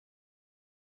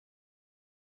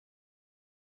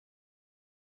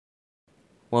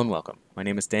Hello and welcome. My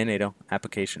name is Dan Nato,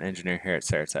 Application Engineer here at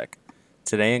Saratech.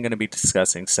 Today I'm going to be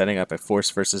discussing setting up a force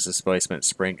versus displacement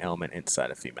spring element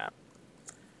inside of Femap.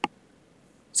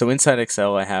 So inside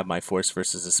Excel I have my force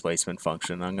versus displacement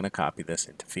function. I'm going to copy this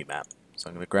into Femap. So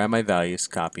I'm going to grab my values,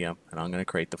 copy them, and I'm going to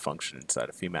create the function inside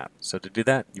of Femap. So to do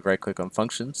that, you right click on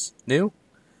Functions, New,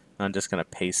 and I'm just going to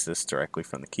paste this directly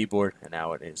from the keyboard, and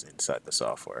now it is inside the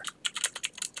software.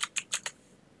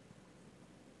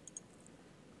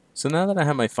 So now that I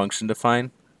have my function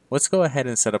defined, let's go ahead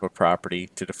and set up a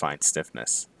property to define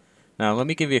stiffness. Now let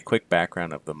me give you a quick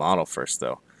background of the model first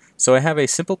though. So I have a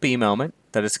simple beam element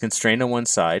that is constrained on one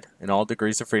side in all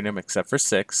degrees of freedom except for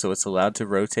 6, so it's allowed to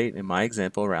rotate in my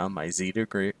example around my z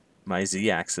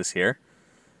axis here.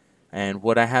 And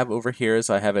what I have over here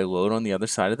is I have a load on the other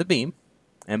side of the beam,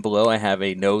 and below I have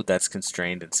a node that's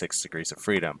constrained in 6 degrees of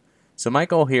freedom. So my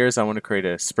goal here is I want to create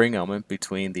a spring element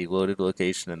between the loaded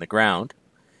location and the ground,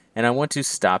 and I want to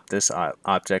stop this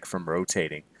object from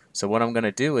rotating. So what I'm going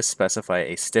to do is specify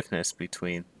a stiffness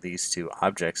between these two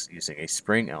objects using a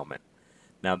spring element.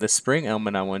 Now this spring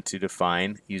element I want to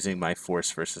define using my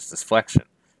force versus deflection.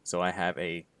 So I have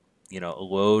a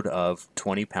load of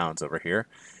 20 pounds over here.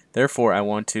 Therefore I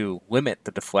want to limit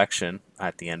the deflection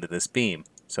at the end of this beam.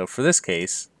 So for this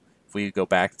case, if we go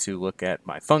back to look at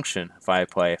my function, if I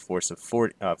apply a force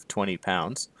of 20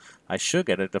 pounds, I should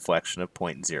get a deflection of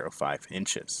 0.05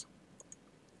 inches.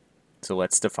 So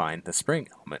let's define the spring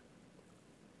element.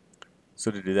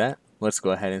 So to do that, let's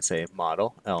go ahead and say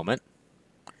model element,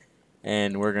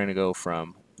 and we're going to go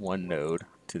from one node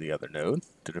to the other node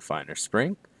to define our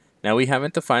spring. Now we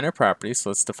haven't defined our property, so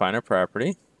let's define our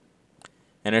property.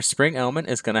 And our spring element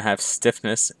is going to have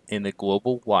stiffness in the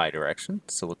global y direction,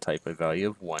 so we'll type a value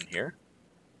of 1 here.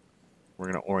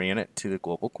 We're going to orient it to the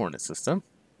global coordinate system.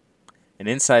 And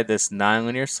inside this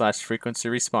nonlinear / frequency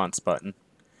response button,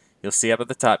 you'll see up at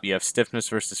the top you have stiffness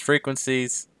versus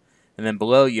frequencies, and then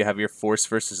below you have your force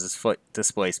versus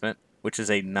displacement, which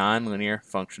is a nonlinear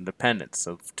function dependence.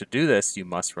 So to do this, you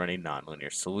must run a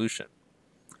nonlinear solution.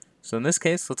 So in this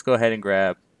case, let's go ahead and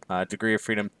grab degree of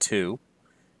freedom 2,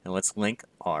 and let's link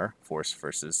our force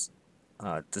versus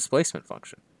displacement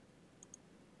function.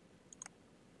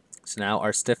 So now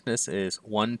our stiffness is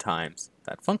 1 times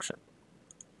that function.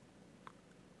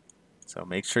 So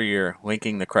make sure you're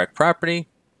linking the correct property,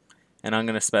 and I'm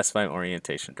going to specify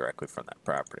orientation directly from that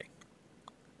property.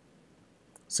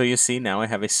 So you see now I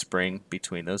have a spring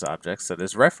between those objects that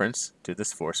is referenced to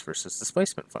this force versus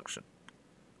displacement function.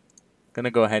 I'm going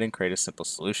to go ahead and create a simple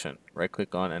solution. Right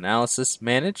click on Analysis,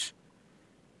 Manage,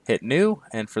 hit New,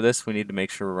 and for this we need to make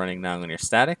sure we're running nonlinear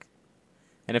static.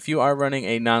 And if you are running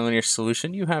a nonlinear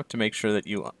solution, you have to make sure that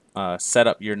you set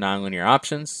up your nonlinear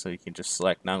options, so you can just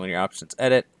select nonlinear options,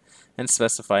 edit, and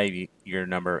specify your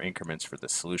number of increments for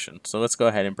this solution. So let's go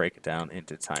ahead and break it down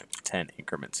into 10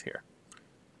 increments here.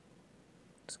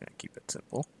 Just going to keep it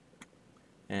simple.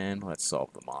 And let's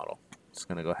solve the model. Just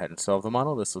going to go ahead and solve the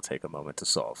model. This will take a moment to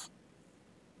solve.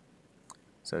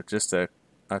 So just a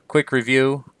quick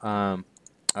review of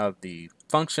the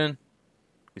function.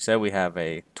 We said we have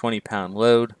a 20-pound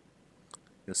load.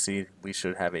 You'll see we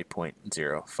should have a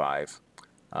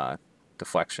 0.05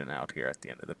 deflection out here at the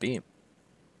end of the beam.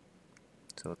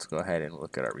 So let's go ahead and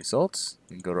look at our results.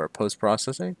 We can go to our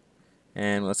post-processing,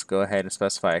 and let's go ahead and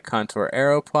specify a contour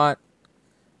arrow plot.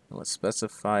 And let's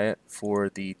specify it for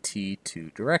the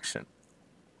T2 direction.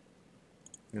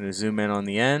 I'm going to zoom in on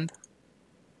the end.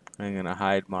 I'm going to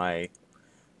hide my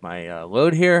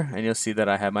load here, and you'll see that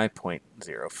I have my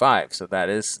 0.05. So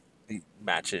that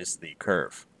matches the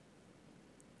curve.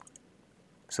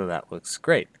 So that looks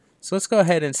great. So let's go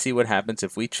ahead and see what happens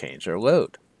if we change our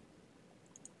load.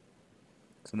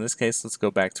 So in this case, let's go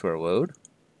back to our load.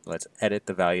 Let's edit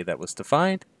the value that was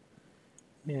defined.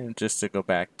 And just to go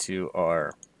back to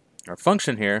our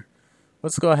function here,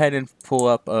 let's go ahead and pull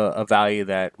up a value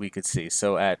that we could see.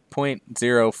 So at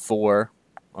 0.04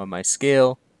 on my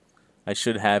scale, I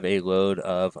should have a load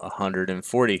of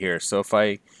 140 here. So if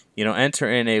I enter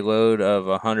in a load of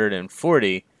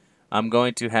 140, I'm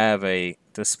going to have a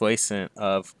displacement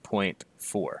of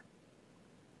 0.4.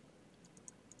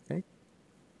 Okay.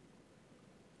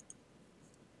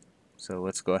 So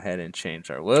let's go ahead and change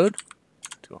our load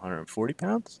to 140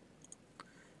 pounds.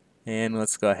 And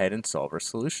let's go ahead and solve our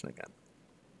solution again.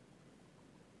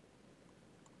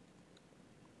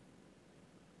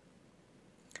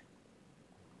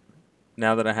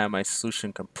 Now that I have my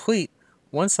solution complete,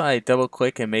 once I double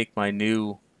click and make my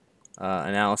new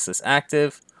analysis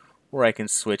active, or I can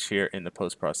switch here in the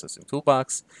post-processing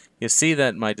toolbox, you'll see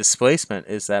that my displacement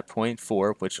is at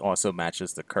 0.4, which also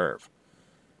matches the curve.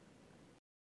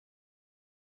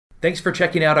 Thanks for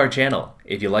checking out our channel.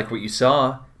 If you like what you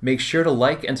saw, make sure to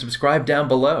like and subscribe down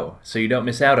below so you don't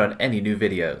miss out on any new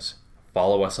videos.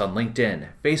 Follow us on LinkedIn,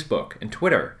 Facebook, and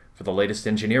Twitter for the latest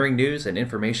engineering news and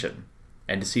information.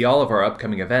 And to see all of our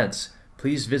upcoming events,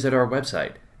 please visit our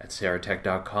website at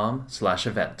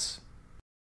saratech.com/events.